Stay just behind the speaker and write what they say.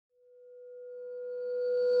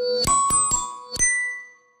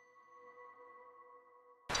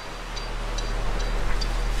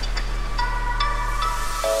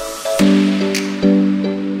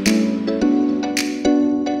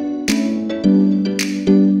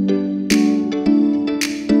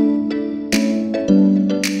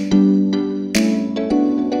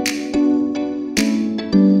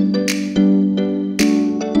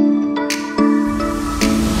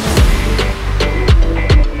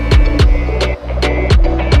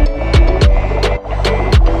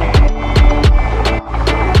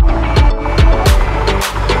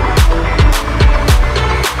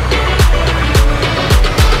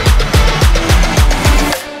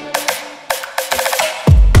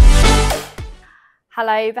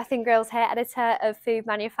Hello, Bethan Grylls here, editor of Food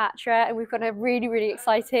Manufacturer, and we've got a really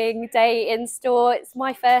exciting day in store. It's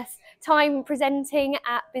my first time presenting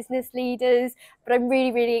at Business Leaders, but I'm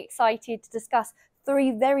really excited to discuss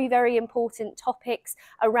three very important topics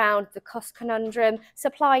around the cost conundrum,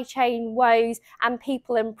 supply chain woes, and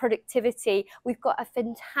people and productivity. We've got a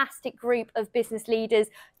fantastic group of business leaders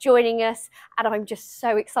joining us, and I'm just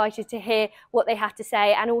so excited to hear what they have to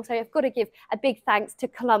say. And also I've got to give a big thanks to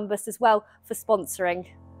Columbus as well for sponsoring.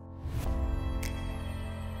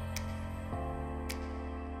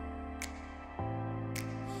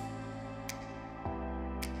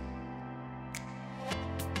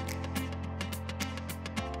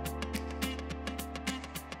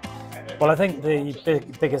 Well, I think the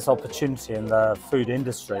biggest opportunity in the food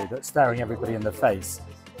industry that's staring everybody in the face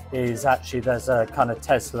is actually there's a kind of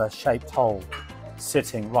Tesla-shaped hole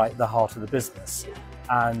sitting right at the heart of the business,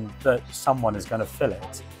 and that someone is going to fill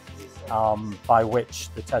it, by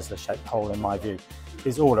which the Tesla-shaped hole, in my view,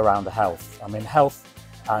 is all around the health. I mean, health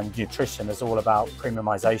and nutrition is all about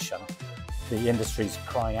premiumization. The industry's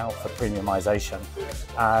crying out for premiumization,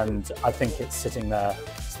 and I think it's sitting there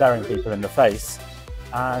staring people in the face.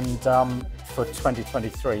 And for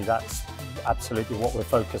 2023, that's absolutely what we're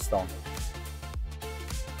focused on.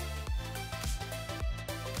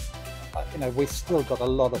 We've still got a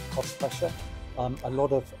lot of cost pressure, a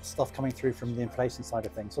lot of stuff coming through from the inflation side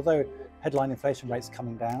of things. Although headline inflation rates are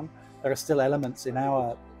coming down, there are still elements in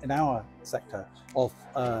our sector of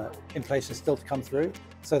inflation still to come through,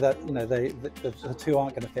 so that the two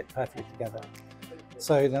aren't going to fit perfectly together.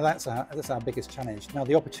 So that's our biggest challenge. Now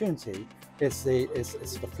the opportunity is the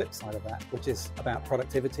flip side of that, which is about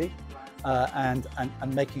productivity and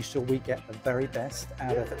making sure we get the very best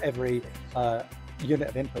out of every unit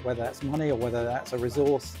of input, whether that's money or whether that's a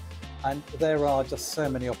resource. And there are just so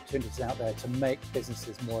many opportunities out there to make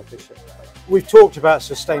businesses more efficient. We've talked about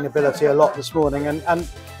sustainability a lot this morning, and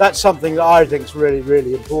that's something that I think is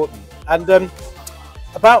really important. And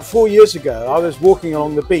about 4 years ago, I was walking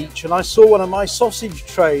along the beach and I saw one of my sausage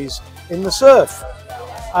trays in the surf.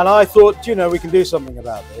 And I thought, we can do something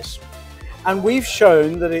about this. And we've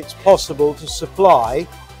shown that it's possible to supply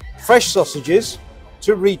fresh sausages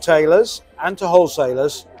to retailers and to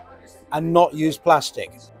wholesalers and not use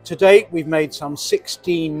plastic. To date, we've made some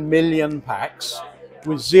 16 million packs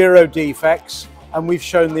with 0 defects, and we've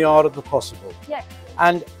shown the art of the possible. Yeah.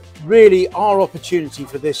 And really our opportunity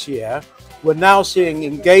for this year, we're now seeing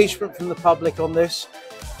engagement from the public on this.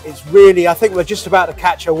 It's really, I think we're just about to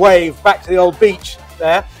catch a wave back to the old beach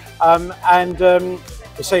there. We're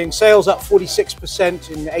seeing sales up 46%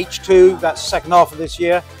 in H2, that's the second half of this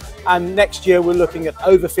year. And next year we're looking at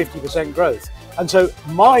over 50% growth. And so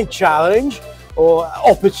my challenge, or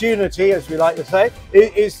opportunity as we like to say,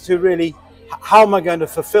 is to really, how am I going to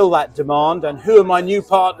fulfill that demand, and who are my new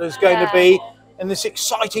partners going to be in this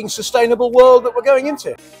exciting sustainable world that we're going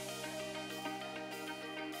into?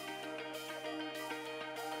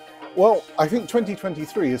 Well, I think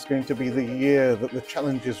 2023 is going to be the year that the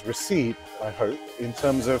challenges recede, I hope, in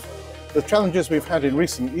terms of the challenges we've had in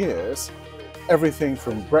recent years, everything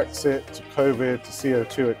from Brexit to COVID to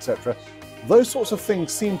CO2, etc. Those sorts of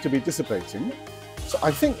things seem to be dissipating. So I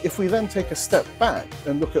think if we then take a step back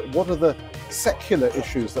and look at what are the secular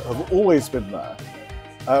issues that have always been there,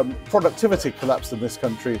 productivity collapsed in this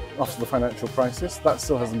country after the financial crisis, that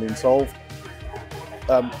still hasn't been solved.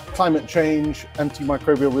 Climate change,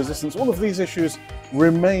 antimicrobial resistance, all of these issues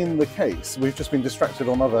remain the case. We've just been distracted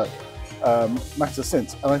on other matters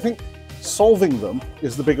since. And I think solving them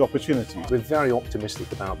is the big opportunity. We're very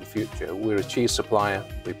optimistic about the future. We're a cheese supplier.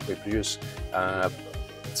 We produce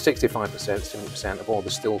 65%, 70% of all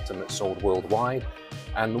the Stilton that's sold worldwide.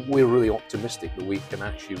 And we're really optimistic that we can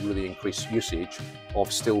actually really increase usage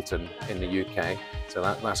of Stilton in the UK. So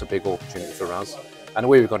that's a big opportunity for us. And the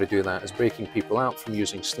way we've got to do that is breaking people out from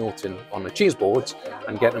using Stilton on the cheese boards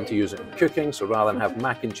and get them to use it in cooking. So rather than have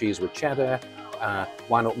mac and cheese with cheddar,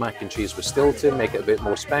 why not mac and cheese with Stilton, make it a bit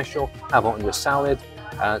more special, have it on your salad.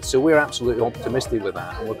 So we're absolutely optimistic with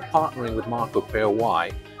that. And we're partnering with Marco Per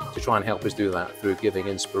Y to try and help us do that through giving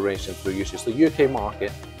inspiration through usage. The UK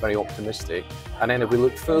market, very optimistic. And then if we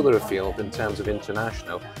look further afield in terms of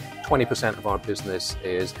international, 20% of our business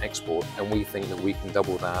is export, and we think that we can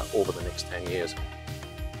double that over the next 10 years.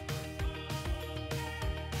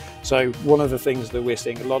 So one of the things that we're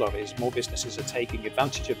seeing a lot of is more businesses are taking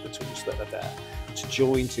advantage of the tools that are there to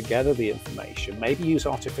join together the information, maybe use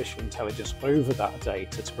artificial intelligence over that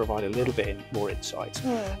data to provide a little bit more insight,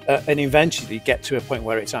 and eventually get to a point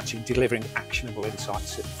where it's actually delivering actionable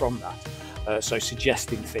insights from that. So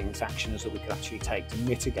suggesting things, actions that we could actually take to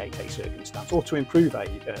mitigate a circumstance or to improve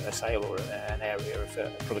a sale or an area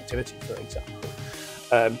of productivity, for example.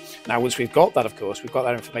 Now, once we've got that, of course, we've got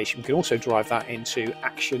that information, we can also drive that into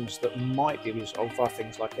actions that might be resolved by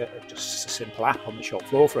things like just a simple app on the shop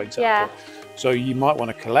floor, for example. Yeah. So you might want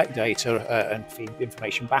to collect data and feed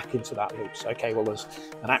information back into that loop. So, okay, well, there's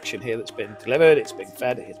an action here that's been delivered, it's been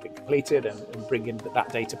fed, it's been completed, and bringing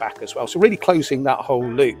that data back as well. So really closing that whole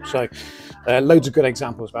loop. So loads of good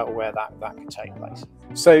examples about where that can take place.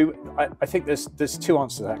 So I think there's two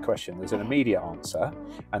answers to that question. There's an immediate answer,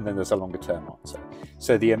 and then there's a longer term answer.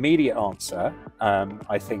 So the immediate answer,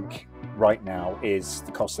 I think right now, is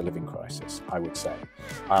the cost of living crisis, I would say.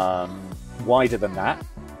 Wider than that,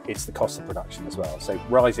 it's the cost of production as well. So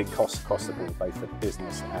rising costs across the board, both for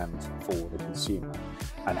business and for the consumer,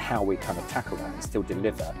 and how we kind of tackle that and still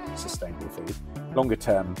deliver sustainable food. Longer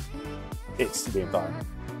term, it's the environment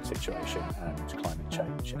situation and climate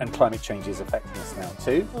change. And climate change is affecting us now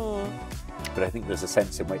too. But I think there's a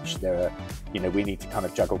sense in which there are, we need to kind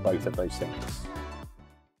of juggle both of those things.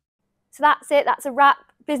 So that's it, that's a wrap.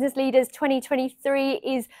 Business Leaders 2023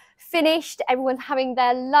 is finished. Everyone's having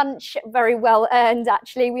their lunch, very well earned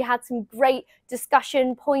actually. We had some great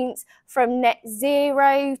discussion points, from net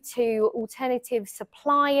zero to alternative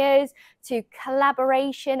suppliers to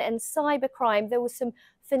collaboration and cybercrime. There was some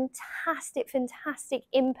fantastic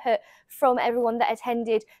input from everyone that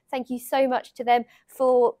attended. Thank you so much to them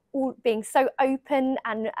for all being so open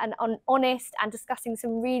and honest, and discussing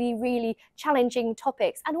some really challenging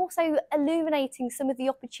topics, and also illuminating some of the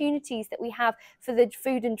opportunities that we have for the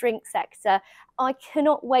food and drink sector. I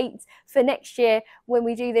cannot wait for next year when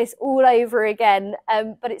we do this all over again,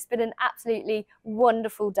 but it's been an absolutely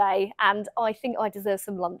wonderful day, and I think I deserve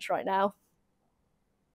some lunch right now.